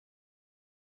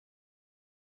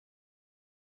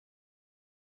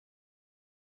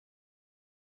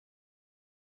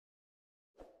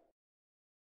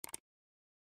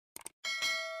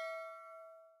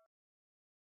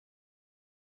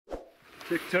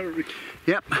Thick territory.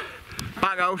 Yep,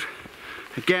 back out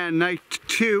again, night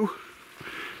 2.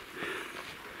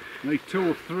 Night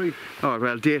 2 or 3. Oh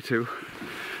well, day 2,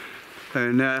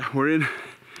 and we're in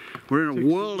a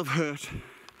world of hurt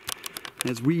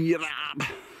as we rab.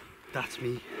 That's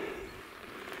me.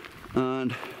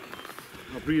 And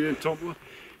I'll bring it in Toppler.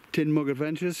 Tin Mug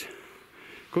Adventures.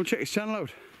 Go and check his channel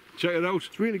out. Check it out.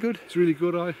 It's really good. It's really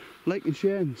good, aye. Like and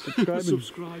share and subscribe.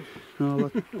 Subscribe. And all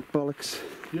that bollocks.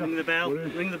 Yeah. Ring the bell.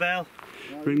 Ring the bell.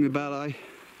 Ring the bell, aye.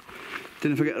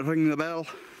 Didn't forget to ring the bell.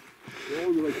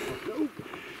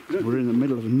 We're in the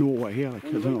middle of nowhere here. Like,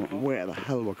 I don't know where the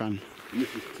hell we're going. This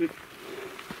is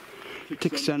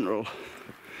Tick Central.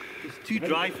 It's too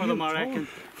dry for them, I reckon.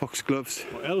 Foxgloves.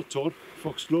 Tarn,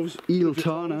 foxgloves.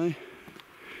 Tarn, aye.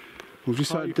 We've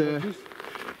just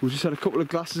had a couple of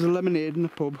glasses of lemonade in the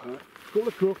pub. Couple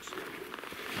of crooks.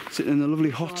 Sitting in the lovely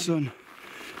hot sun.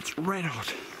 It's red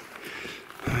hot.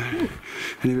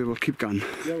 Anyway, we'll keep going.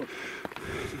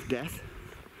 Death.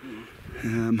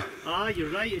 Ah, you're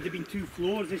right. It'd have been 2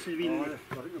 floors. This would have been. I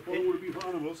think the bottom would have been for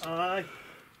animals. Aye.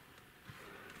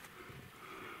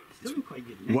 Still been quite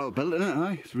good. Isn't it? Well built, isn't it?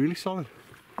 Aye, it's really solid.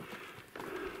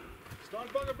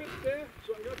 Stand back a bit there,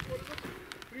 so I can get what it is,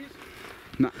 please.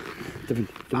 Nah, different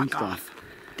stand.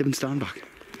 Different stand back.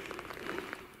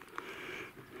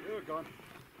 There we're gone.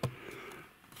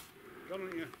 Gone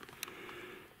on you.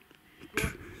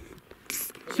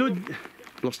 So,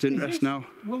 Lost interest now.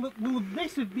 well,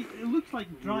 this would be. It looks like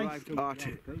dry. At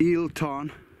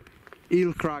Tarn.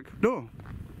 Crag. No.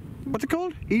 What's it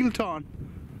called? Tarn.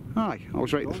 Aye, I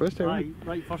was right the first time. Aye,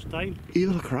 right first time.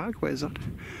 Crag, where's that?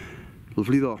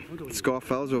 Lovely though.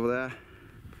 Scarfells over there.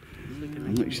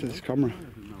 Next to this camera.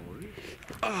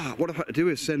 What I've had to do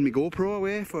is send my GoPro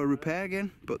away for a repair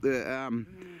again, but the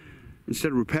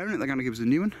instead of repairing it, they're going to give us a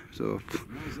new one. So,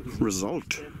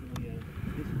 result.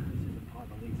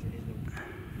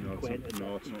 No, it's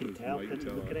not. You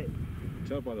can Look at it.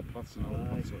 tell by the pots and all the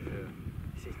pots up here.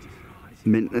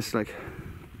 Mintless, like,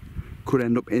 could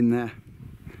end up in there.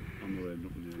 I'm not ending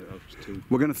up in there. That's too.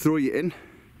 We're going to throw you in.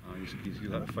 He's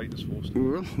got to fight us first.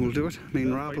 We'll do it. Me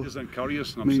and Rabble. Fighters and carry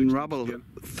us. Me and Rabble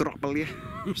throttle you.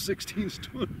 I'm 16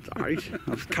 stone. Alright,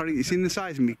 I've carried, you seen the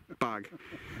size of me bag?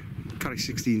 Carry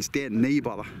 16 stone, no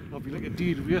bother. I'll be like a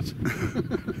deed of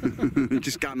it.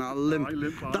 Just gotten all limp.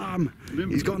 Limp. Damn,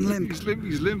 Limp. he's gone limp. He's limp,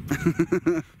 he's limp.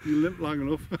 You limp long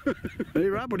enough. Hey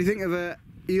Rab, what do you think of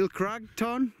Crag,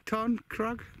 Tarn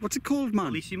Crag? What's it called,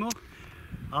 man? Bellissimo.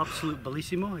 Absolute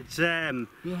bellissimo. It's I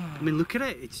mean, look at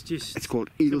it. It's just. It's called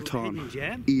Tarn.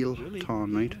 Really?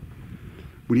 Tarn, right?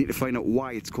 We need to find out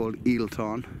why it's called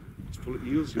Tarn. It's full of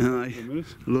eels. Aye,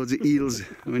 loads of eels.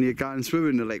 When you're going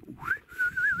swimming, they're like.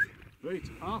 Right,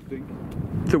 I think.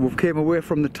 So we've came away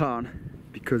from the Tarn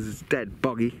because it's dead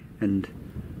boggy and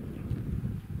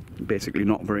basically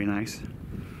not very nice.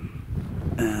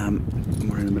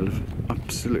 We're in the middle of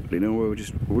absolutely nowhere.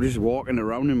 We're just walking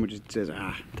around and we just says,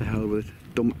 to hell with it,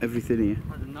 dump everything here.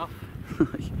 Had enough.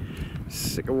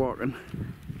 Sick of walking.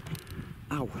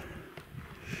 Ow.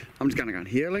 I'm just gonna go in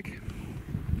here, like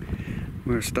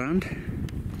where I stand.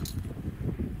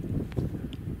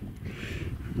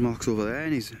 Mark's over there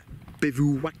and he's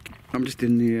bivouac. I'm just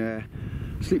in the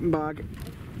sleeping bag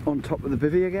on top of the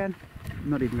bivvy again. I'm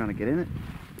not even gonna get in it.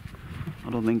 I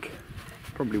don't think.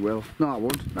 Probably will. No, I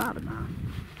won't. I don't know.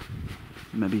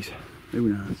 Maybe. Who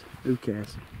knows? Who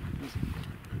cares?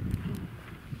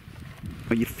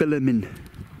 Are you filming?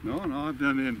 No, I've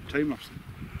done it in time lapse.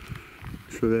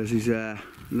 So there's his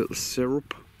little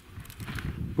syrup.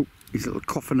 Oh, his little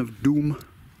coffin of doom.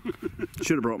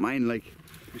 Should have brought mine, like.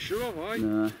 You sure have, aye?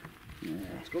 Nah.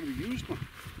 It's got to be used, man.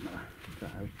 Nah,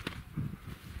 sorry.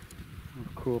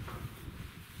 I'll cope.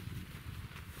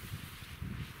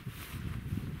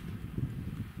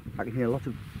 I can hear lots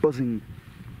of buzzing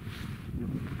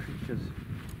creatures.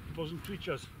 Buzzing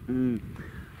creatures.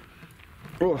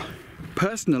 Oh,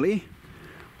 personally,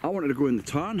 I wanted to go in the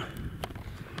Tarn,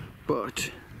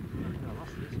 but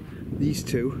these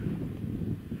two,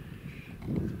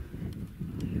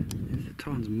 the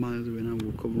Tarn's miles away now.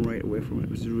 We'll come right away from it.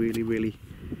 It was really, really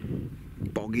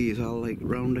boggy as well, like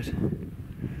round it.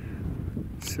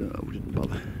 So we didn't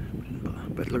bother.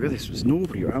 But look at this, there's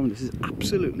nobody around. This is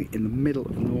absolutely in the middle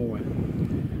of nowhere.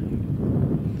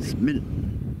 It's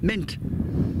mint.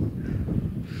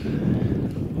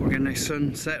 We're getting a nice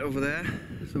sunset over there,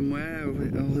 somewhere,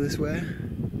 over this way.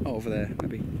 Oh, over there,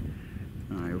 maybe.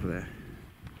 Aye, over there.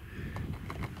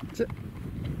 That's it.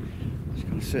 Just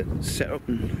gonna set up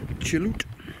and chill out.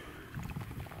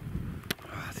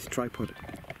 This tripod.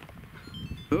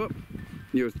 Oh,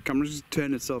 your camera's just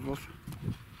turned itself off.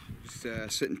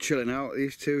 Just sitting chilling out.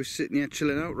 These two sitting here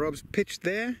chilling out. Rob's pitched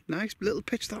there. Nice little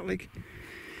pitch that like.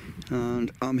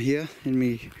 And I'm here in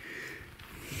me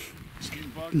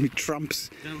tramps.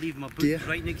 I'm gonna leave my boots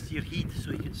right next to your heat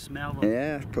so you can smell them.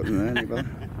 Yeah, put them there, neighbour.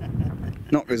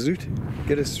 Knock us out.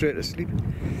 Get us straight to sleep.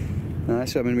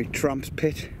 So I'm in my tramp's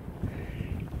pit.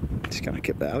 Just gonna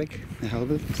keep there, like. The hell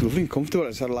of it. It's lovely and comfortable. I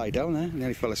just had to lie down there and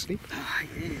nearly fell asleep. Ah,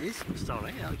 it is. It's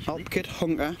alright actually. Alp kit,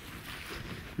 hunker,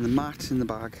 and the mats in the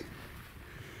bag.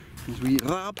 As we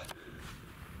rab.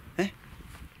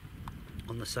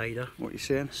 On the cider. What are you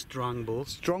saying? Strongbow.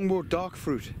 Strongbow dark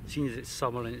fruit. Seeing as it's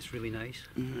summer and it's really nice.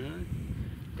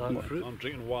 Dark fruit. I'm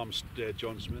drinking warm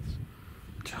John Smith's.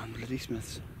 John bloody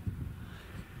Smith's.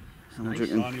 I'm nice.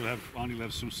 drinking. Arnie will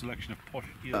have some selection of posh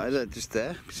They're just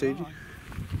there, beside you.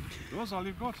 That's all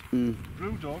you've got.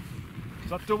 Brew dog. Is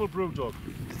that double brew dog?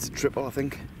 It's a triple, I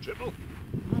think. Triple?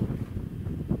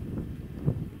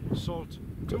 Salt.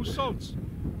 2 salts.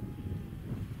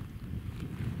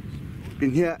 You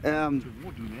can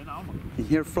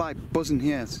hear a fly buzzing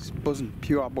here. It's buzzing,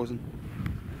 pure buzzing.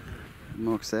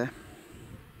 Mark's there.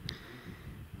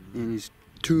 In his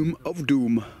Tomb of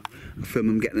Doom. I'll film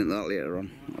him getting into that later on.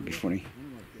 That'll be funny.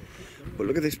 But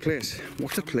look at this place.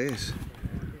 What a place.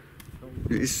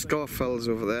 These Scarfells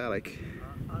over there, like.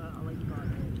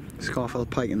 Scarfell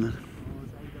Pike in there.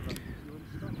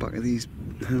 Back of these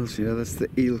hills here, that's the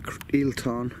Eel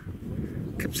Tarn.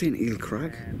 I kept saying Eel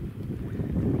Crag.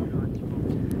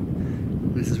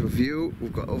 This is a view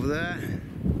we've got over there.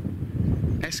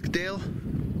 ESKDALE.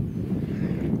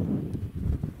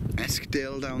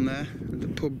 ESKDALE down there. The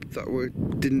pub that we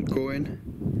didn't go in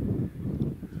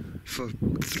for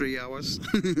 3 hours.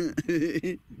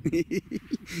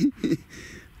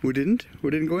 We didn't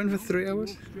go in for 3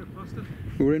 hours.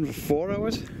 We were in for 4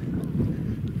 hours.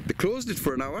 They closed it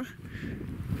for an hour,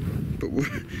 but we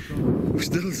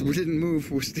didn't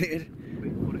move. We stayed.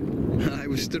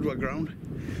 We stood our ground.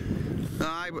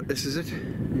 Aye, but this is it.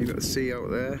 You've got the sea out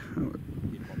there.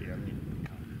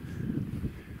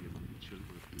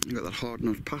 You've got that hard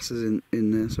nut passes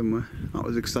in there somewhere. That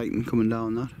was exciting coming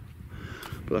down that.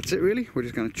 But that's it really. We're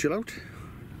just going to chill out.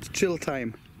 It's chill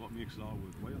time. What makes it all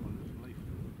worthwhile on this life?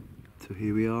 So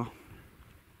here we are.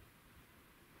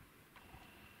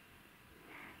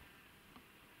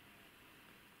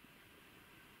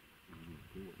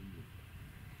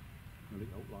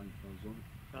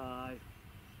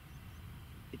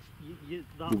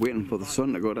 We're waiting for the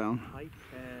sun to go down.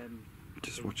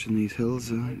 Just watching these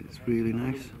hills, it's really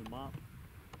nice.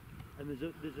 And there's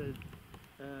a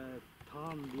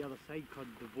tarn the other side called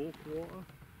DEBACLE water.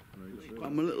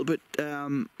 I'm a little bit,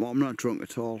 well, I'm not drunk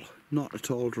at all. Not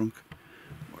at all drunk.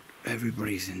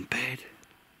 Everybody's in bed.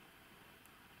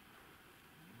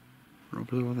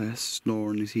 Rob's over there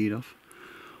snoring his heat off.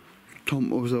 Tom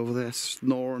was over there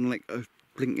snoring like a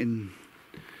blinking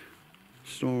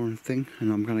snoring thing,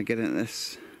 and I'm gonna get into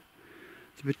this.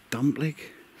 It's a bit damp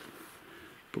like,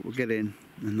 but we'll get in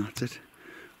and that's it.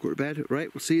 Go to bed.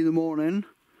 Right, we'll see you in the morning,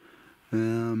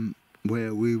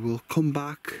 where we will come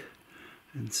back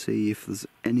and see if there's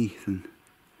anything.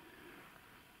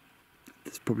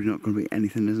 There's probably not going to be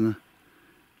anything, isn't there?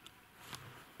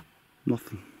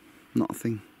 Nothing. Not a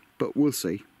thing. But we'll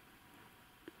see.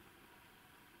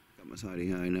 Got my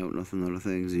tidy high note, nothing, not a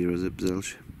thing. Zero zip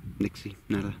zilch. Nixie.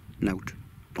 Nada. Nout.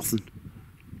 Nothing.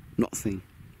 Not a thing.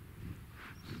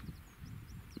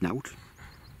 Nout.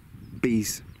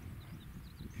 Bees.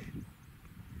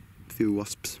 Few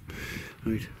wasps.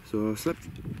 Right, so I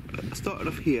started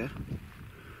off here.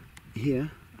 I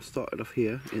started off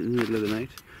here in the middle of the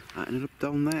night. I ended up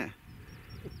down there.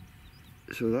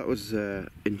 So that was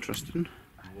interesting.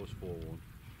 I was 4-1.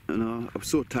 And I was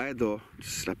so tired though,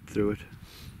 just slept through it.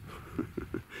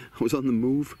 I was on the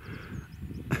move.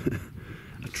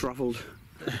 I travelled.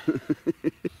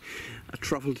 I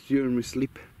travelled during my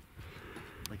sleep.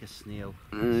 Like a snail.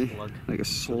 Slug. Like a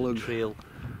slug. Trail.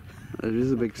 There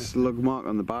is a big slug mark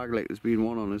on the bag, like there's been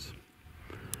one on us.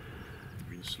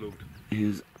 Been slugged.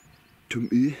 Here's to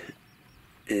me.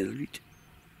 Elrit.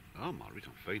 I'm alright,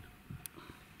 I'm fine.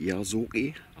 Ya's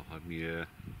okay. I've had me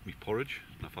porridge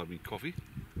and I've had me coffee.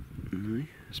 I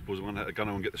suppose I'm going to go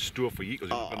and get the stove for you because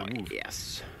you're not going to move.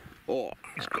 Yes. Oh,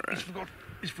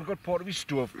 he's forgot part of his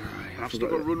stove. I've still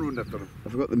got to run around after him. I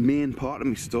forgot the main part of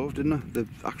my stove, didn't I? The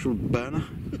actual burner.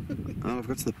 Oh, I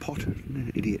forgot the pot.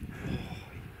 Idiot.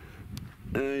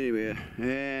 Anyway.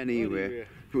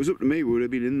 If it was up to me, we would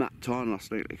have been in that tarn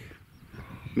last night. Like.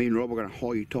 Me and Rob were going to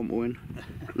haul Tompo in,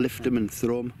 lift him and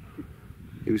throw him.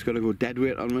 He was going to go dead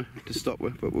weight on me to stop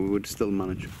with, but we would still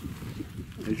manage.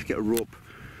 I'd just get a rope,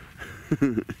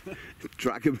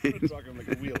 drag him in. Drag him like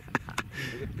a wheel.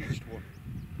 Like a beached one.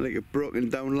 Like a broken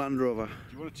down Land Rover. Do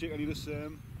you want to take any of this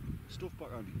stuff back,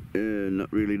 Andy?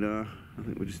 Not really, no. I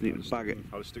think we just need to bag it.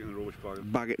 I'll just stick it in the rubbish bag.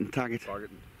 Bag it and tag it. Bag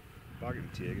it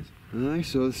and take it. Aye,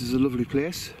 so this is a lovely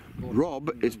place.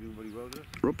 Rob's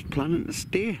planning to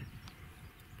stay.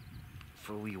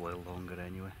 For a wee while longer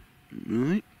anyway.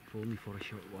 Right. Only for a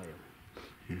short while.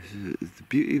 Yes, the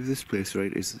beauty of this place,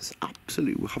 right, is it's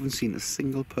absolutely, we haven't seen a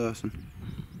single person.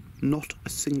 Not a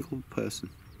single person.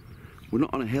 We're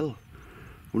not on a hill.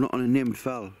 We're not on a named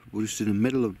fell. We're just in the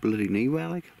middle of bloody nowhere,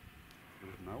 like.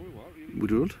 Now we what, really? We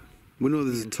don't. We know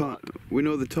there's a Tarn. We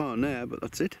know the Tarn there, but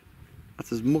that's it.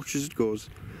 That's as much as it goes.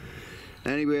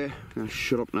 Anyway, I'm gonna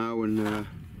shut up now and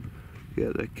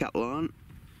get the kettle on.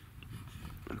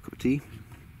 A cup of tea.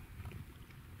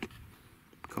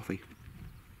 Coffee.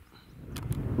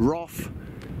 Rough.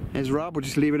 There's Rob. We're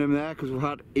just leaving him there because we've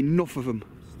had enough of him.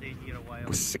 Stayed here a while.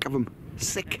 We're sick of him.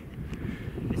 Sick.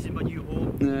 This is my new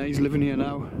home. Yeah, he's living here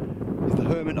now. He's the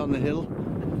hermit on the hill.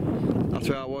 That's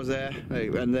where I was there,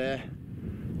 and there,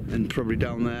 and probably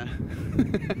down there.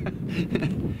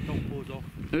 Don't pose off.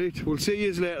 Right, we'll see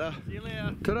you later. See you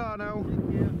later. Ta-da now.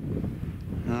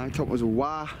 I thought it was a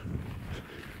wah.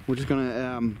 We're just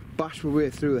gonna bash our way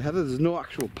through the heather. There's no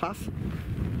actual path.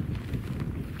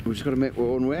 We're just gonna make our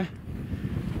own way.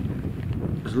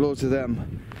 There's loads of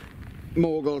them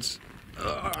moguls,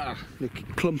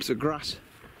 like clumps of grass.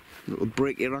 It'll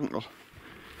break your ankle.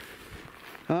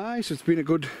 Aye, so it's been a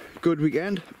good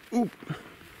weekend. Oop.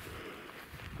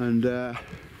 And the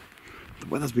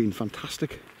weather's been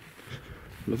fantastic.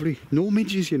 Lovely. No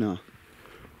midges, you know.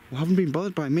 We haven't been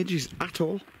bothered by midges at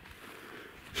all.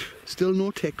 Still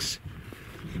no ticks.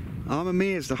 I'm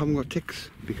amazed I haven't got ticks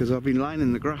because I've been lying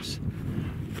in the grass.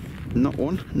 Not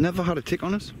one. Never had a tick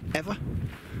on us, ever.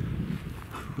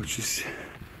 Which is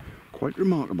quite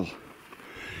remarkable.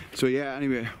 So yeah,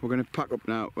 anyway, we're going to pack up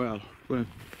now. Well, we're going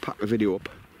to pack the video up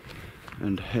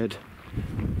and head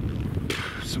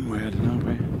somewhere, I don't know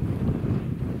where.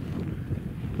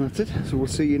 That's it. So we'll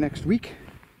see you next week.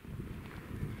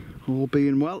 All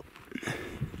being well.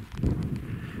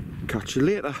 Catch you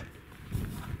later.